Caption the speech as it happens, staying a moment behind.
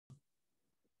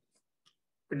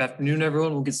Good afternoon,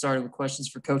 everyone. We'll get started with questions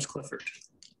for Coach Clifford.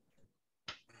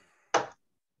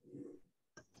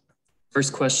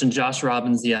 First question, Josh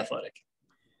Robbins, The Athletic.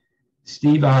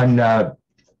 Steve, on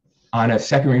a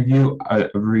second review, a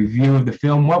review of the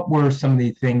film, what were some of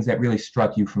the things that really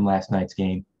struck you from last night's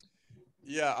game?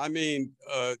 Yeah, I mean,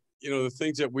 the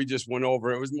things that we just went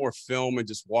over, it was more film and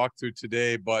just walk through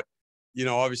today. But,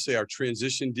 obviously our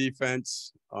transition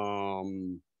defense,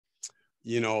 the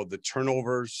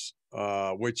turnovers,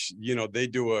 which, they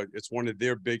do it's one of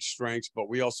their big strengths. But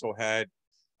we also had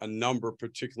a number,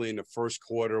 particularly in the first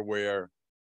quarter, where,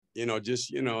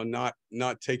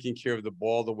 not taking care of the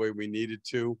ball the way we needed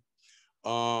to.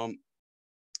 And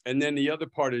then the other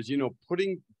part is,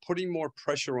 putting more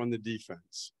pressure on the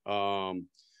defense.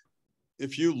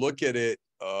 If you look at it,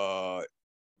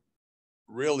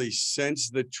 really since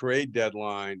the trade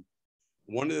deadline,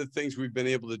 one of the things we've been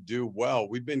able to do well,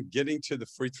 we've been getting to the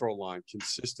free throw line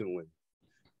consistently.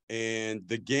 And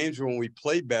the games when we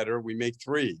play better, we make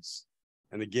threes.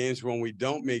 And the games when we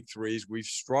don't make threes, we've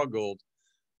struggled.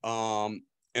 And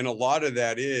a lot of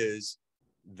that is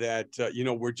that,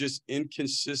 we're just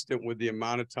inconsistent with the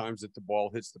amount of times that the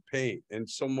ball hits the paint. And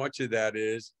so much of that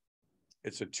is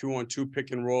it's a 2-on-2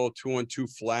 pick and roll,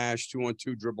 2-on-2 flash,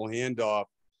 2-on-2 dribble handoff.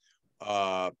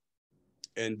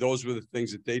 And those were the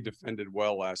things that they defended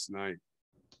well last night.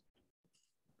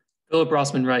 Philip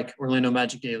Rossman-Reich, Orlando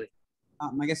Magic Daily.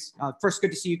 I guess first,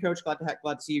 good to see you, Coach. Glad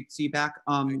to see you back.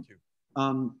 Thank you.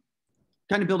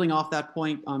 Kind of building off that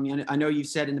point, I know you've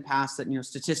said in the past that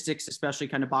statistics, especially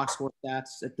kind of box score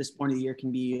stats at this point of the year,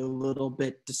 can be a little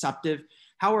bit deceptive.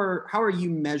 How are you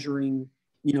measuring,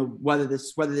 whether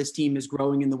this team is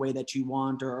growing in the way that you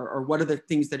want, or what are the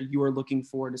things that you are looking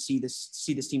for to see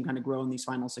this team kind of grow in these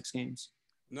final 6 games?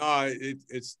 No,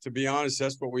 it's to be honest,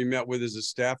 that's what we met with as a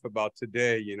staff about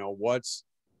today. What's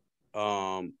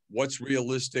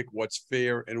realistic, what's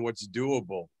fair, and what's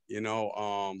doable.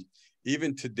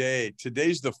 Even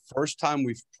today's the first time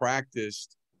we've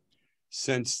practiced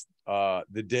since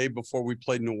the day before we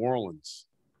played New Orleans,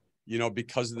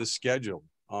 because of the schedule.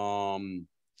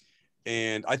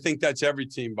 And I think that's every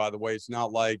team, by the way. It's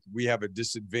not like we have a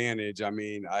disadvantage. I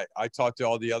mean, I talked to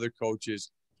all the other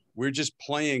coaches. We're just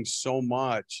playing so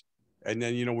much. And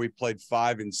then, we played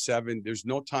 5 and 7. There's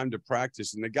no time to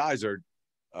practice. And the guys are,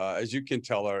 as you can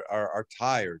tell, are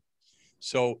tired.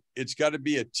 So it's got to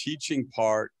be a teaching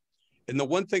part. And the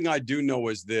one thing I do know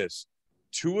is this.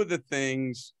 2 of the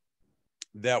things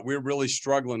that we're really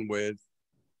struggling with,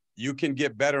 you can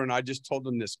get better. And I just told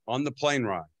them this on the plane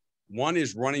ride. One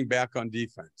is running back on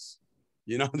defense.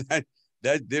 That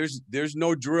there's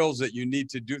no drills that you need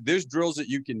to do. There's drills that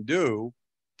you can do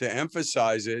to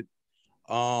emphasize it.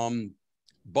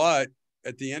 But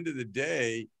at the end of the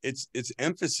day, it's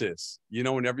emphasis,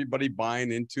 and everybody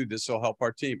buying into this will help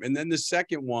our team. And then the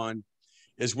second one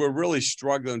is we're really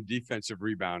struggling defensive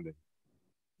rebounding,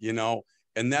 and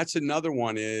that's another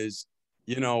one is,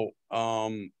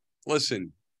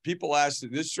 listen, people ask,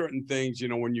 there's certain things,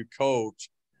 when you coach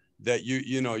that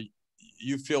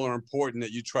you feel are important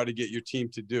that you try to get your team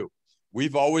to do.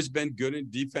 We've always been good in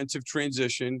defensive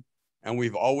transition, and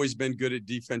we've always been good at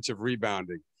defensive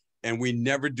rebounding, and we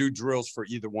never do drills for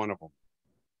either one of them.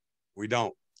 We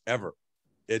don't ever.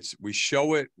 We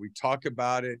show it, we talk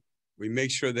about it, we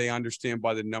make sure they understand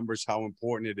by the numbers how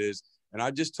important it is. And I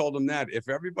just told them that if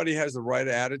everybody has the right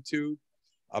attitude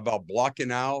about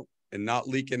blocking out and not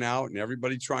leaking out, and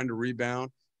everybody trying to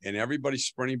rebound, and everybody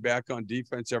sprinting back on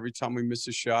defense every time we miss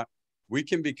a shot, we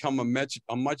can become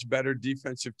a much better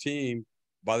defensive team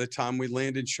by the time we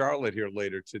land in Charlotte here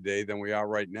later today than we are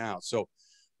right now. So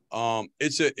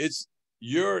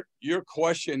your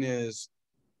question is,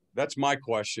 that's my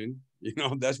question.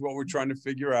 That's what we're trying to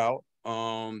figure out.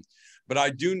 But I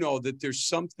do know that there's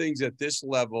some things at this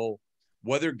level,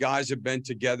 whether guys have been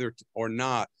together or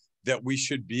not, that we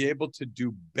should be able to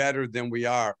do better than we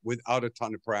are without a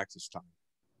ton of practice time.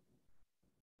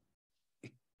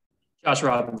 Josh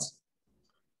Robbins.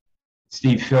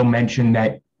 Steve, Phil mentioned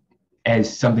that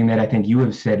as something that I think you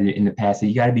have said in the past, that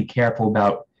you got to be careful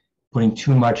about putting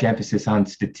too much emphasis on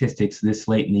statistics this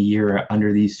late in the year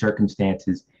under these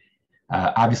circumstances.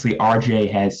 Obviously,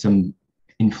 RJ has some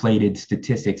inflated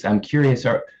statistics. I'm curious,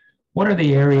 what are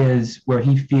the areas where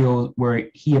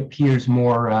he appears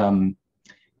more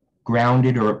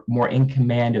grounded or more in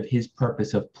command of his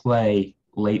purpose of play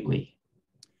lately?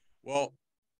 Well,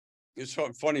 it's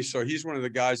so funny. So he's one of the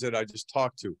guys that I just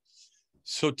talked to.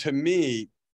 So to me,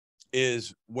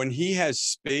 is when he has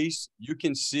space, you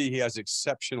can see he has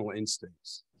exceptional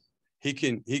instincts. He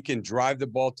can drive the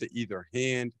ball to either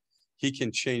hand. He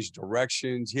can change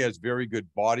directions. He has very good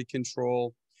body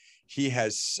control. He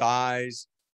has size.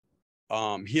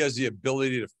 He has the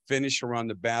ability to finish around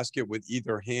the basket with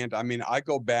either hand. I mean, I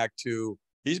go back to,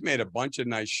 he's made a bunch of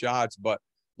nice shots, but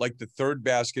like the third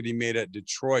basket he made at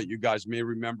Detroit, you guys may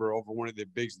remember over one of the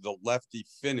bigs, the lefty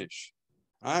finish.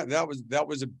 That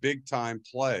was a big time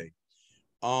play.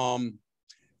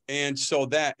 And so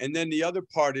that, and then the other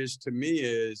part is, to me,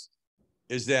 is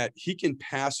that he can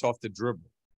pass off the dribble,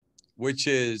 which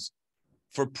is,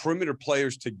 for perimeter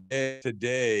players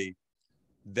today,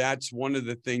 that's one of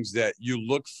the things that you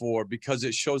look for, because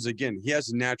it shows, again, he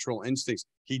has natural instincts.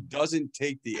 He doesn't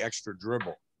take the extra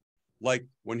dribble. Like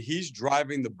when he's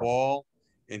driving the ball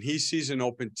and he sees an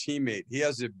open teammate, he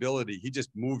has the ability, he just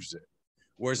moves it.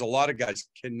 Whereas a lot of guys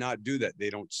cannot do that.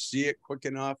 They don't see it quick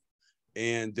enough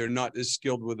and they're not as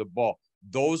skilled with the ball.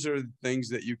 Those are the things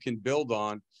that you can build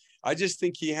on. I just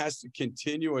think he has to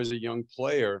continue as a young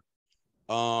player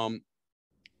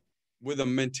with a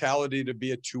mentality to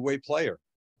be a two-way player.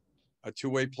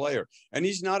 And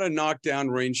he's not a knockdown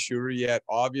range shooter yet,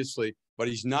 obviously, but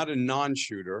he's not a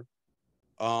non-shooter.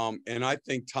 And I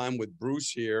think time with Bruce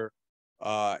here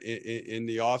in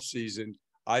the offseason,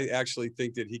 I actually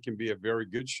think that he can be a very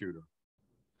good shooter.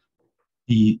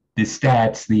 The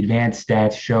stats, the advanced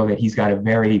stats show that he's got a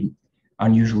very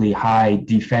unusually high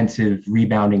defensive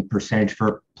rebounding percentage for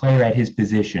a player at his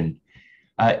position.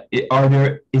 Is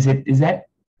that,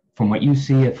 from what you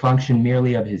see, a function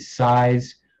merely of his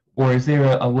size, or is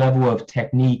there a level of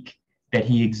technique that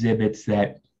he exhibits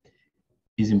that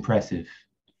is impressive?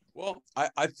 Well,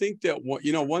 I think that,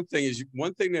 one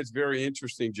thing that's very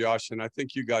interesting, Josh, and I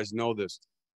think you guys know this,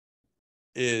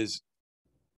 is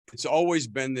it's always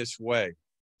been this way.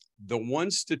 The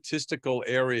one statistical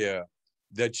area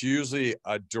that's usually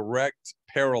a direct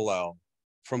parallel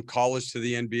from college to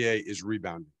the NBA is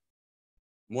rebounding,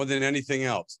 more than anything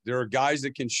else. There are guys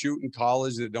that can shoot in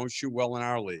college that don't shoot well in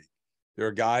our league. There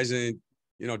are guys that,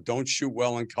 don't shoot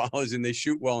well in college and they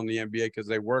shoot well in the NBA because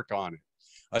they work on it.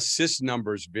 Assist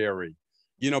numbers vary,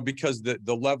 because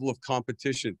the level of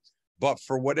competition. But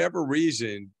for whatever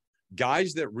reason,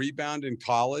 guys that rebound in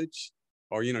college,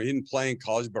 or, he didn't play in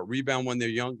college, but rebound when they're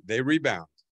young, they rebound.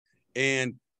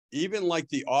 And even like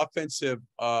the offensive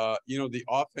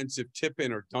tip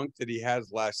in or dunk that he has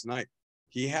last night,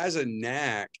 he has a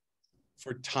knack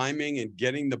for timing and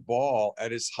getting the ball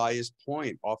at his highest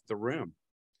point off the rim.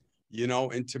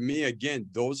 And to me, again,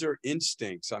 those are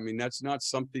instincts. I mean, that's not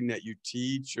something that you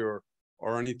teach or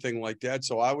anything like that.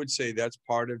 So I would say that's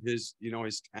part of his,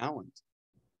 his talent.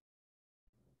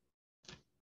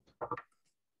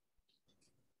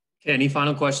 Okay, any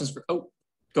final questions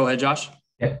go ahead, Josh.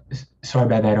 Yeah, sorry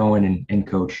about that, Owen and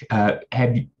Coach. I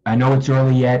know it's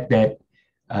early yet, that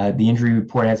the injury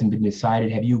report hasn't been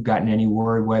decided. Have you gotten any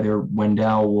word whether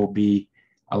Wendell will be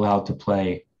allowed to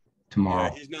play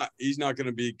tomorrow? Yeah, he's not going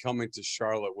to be coming to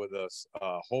Charlotte with us.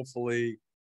 Hopefully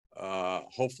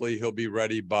he'll be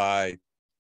ready by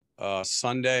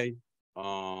Sunday.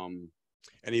 And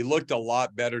he looked a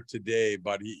lot better today,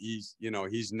 but he's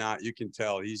not, you can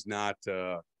tell he's not,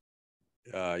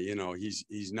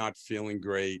 he's not feeling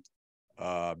great,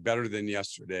 better than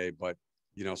yesterday, but,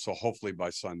 so hopefully by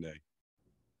Sunday.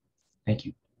 Thank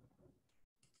you.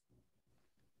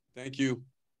 Thank you.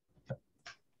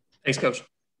 Thanks, Coach.